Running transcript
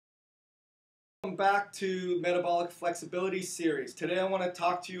welcome back to Metabolic Flexibility series. Today I want to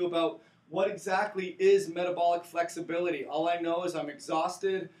talk to you about what exactly is metabolic flexibility. All I know is I'm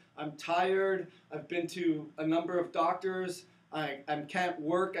exhausted, I'm tired, I've been to a number of doctors, I can't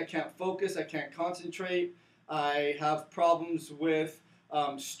work, I can't focus, I can't concentrate, I have problems with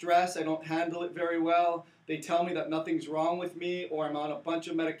stress, I don't handle it very well. They tell me that nothing's wrong with me, or I'm on a bunch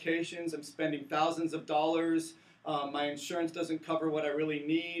of medications, I'm spending thousands of dollars, my insurance doesn't cover what I really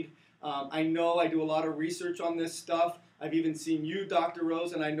need. I know I do a lot of research on this stuff. I've even seen you, Dr.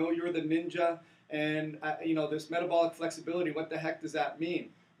 Rosen. I know you're the ninja. And, this metabolic flexibility, what the heck does that mean?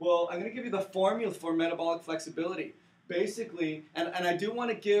 Well, I'm going to give you the formula for metabolic flexibility. Basically, and I do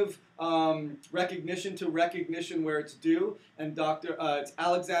want to give recognition to recognition where it's due. And it's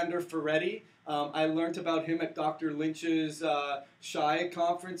Alexander Ferretti. I learned about him at Dr. Lynch's Shy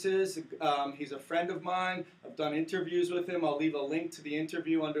conferences. He's a friend of mine. I've done interviews with him. I'll leave a link to the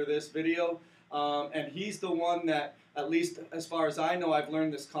interview under this video. And he's the one that, at least as far as I know, I've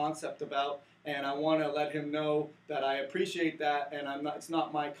learned this concept about. And I want to let him know that I appreciate that, and it's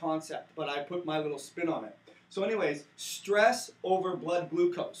not my concept, but I put my little spin on it. So anyways, stress over blood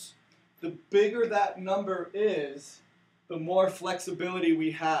glucose. The bigger that number is, the more flexibility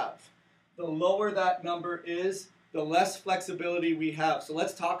we have. The lower that number is, the less flexibility we have. So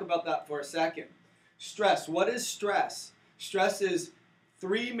let's talk about that for a second. Stress. What is stress? Stress is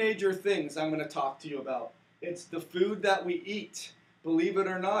three major things I'm going to talk to you about. It's the food that we eat. Believe it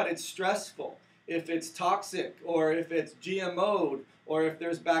or not, it's stressful. If it's toxic, or if it's GMO'd, or if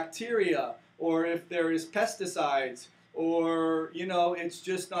there's bacteria, or if there is pesticides, or, it's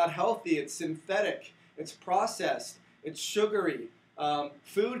just not healthy, it's synthetic, it's processed, it's sugary.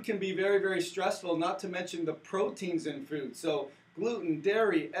 Food can be very, very stressful, not to mention the proteins in food. So gluten,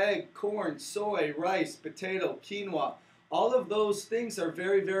 dairy, egg, corn, soy, rice, potato, quinoa, all of those things are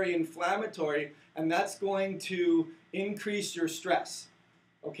very, very inflammatory, and that's going to increase your stress.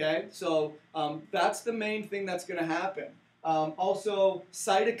 Okay, so that's the main thing that's going to happen. Also,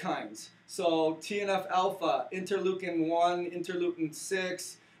 cytokines. So TNF alpha, interleukin 1, interleukin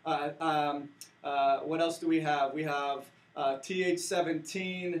 6. What else do we have? We have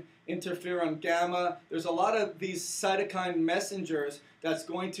Th17, interferon gamma. There's a lot of these cytokine messengers that's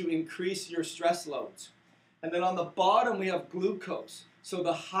going to increase your stress loads. And then on the bottom we have glucose. So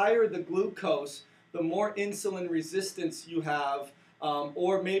the higher the glucose, the more insulin resistance you have,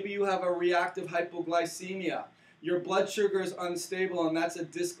 or maybe you have a reactive hypoglycemia. Your blood sugar is unstable, and that's a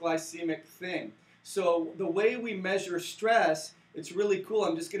dysglycemic thing. So the way we measure stress, it's really cool.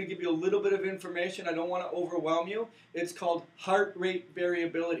 I'm just going to give you a little bit of information. I don't want to overwhelm you. It's called heart rate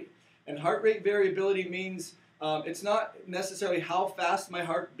variability. And heart rate variability means it's not necessarily how fast my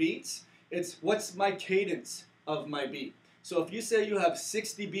heart beats. It's what's my cadence of my beat. So if you say you have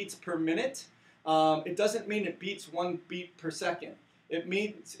 60 beats per minute, it doesn't mean it beats 1 beat per second. It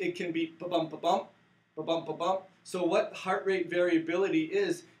means it can beat ba-bump, ba-bump, ba-bump, ba-bump. So what heart rate variability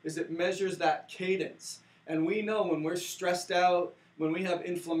is it measures that cadence. And we know when we're stressed out, when we have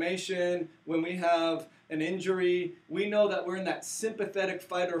inflammation, when we have an injury, we know that we're in that sympathetic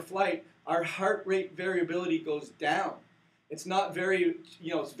fight or flight. Our heart rate variability goes down. It's not very,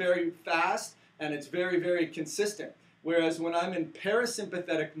 it's very fast, and it's very, very consistent. Whereas when I'm in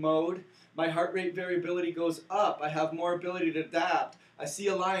parasympathetic mode, my heart rate variability goes up. I have more ability to adapt. I see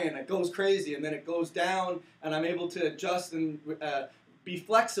a lion, it goes crazy, and then it goes down, and I'm able to adjust and be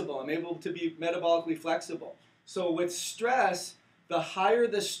flexible. I'm able to be metabolically flexible. So with stress, the higher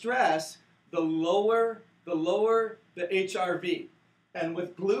the stress, the lower the HRV. And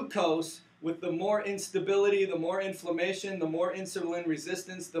with glucose, with the more instability, the more inflammation, the more insulin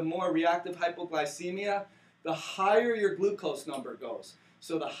resistance, the more reactive hypoglycemia, the higher your glucose number goes.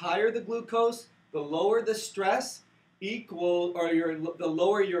 So the higher the glucose, the lower the stress, the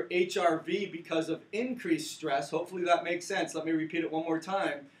lower your HRV because of increased stress. Hopefully that makes sense. Let me repeat it one more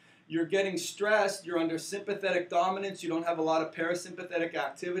time. You're getting stressed, you're under sympathetic dominance, you don't have a lot of parasympathetic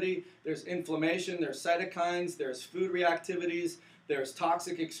activity, there's inflammation, there's cytokines, there's food reactivities, there's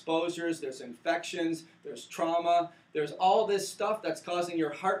toxic exposures, there's infections, there's trauma, there's all this stuff that's causing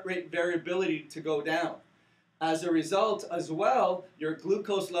your heart rate variability to go down. As a result, as well, your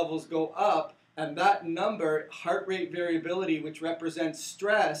glucose levels go up, and that number, heart rate variability, which represents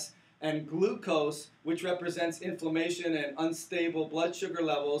stress, and glucose, which represents inflammation and unstable blood sugar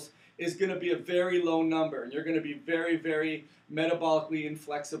levels, is going to be a very low number, and you're going to be very, very metabolically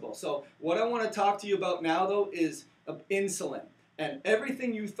inflexible. So what I want to talk to you about now, though, is insulin. And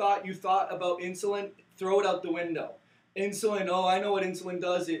everything you thought about insulin, throw it out the window. Insulin, oh, I know what insulin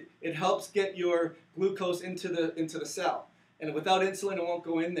does. It helps get your glucose into the cell. and without insulin it won't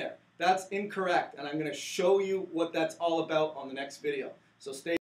go in there. That's incorrect, and I'm going to show you what that's all about on the next video. So stay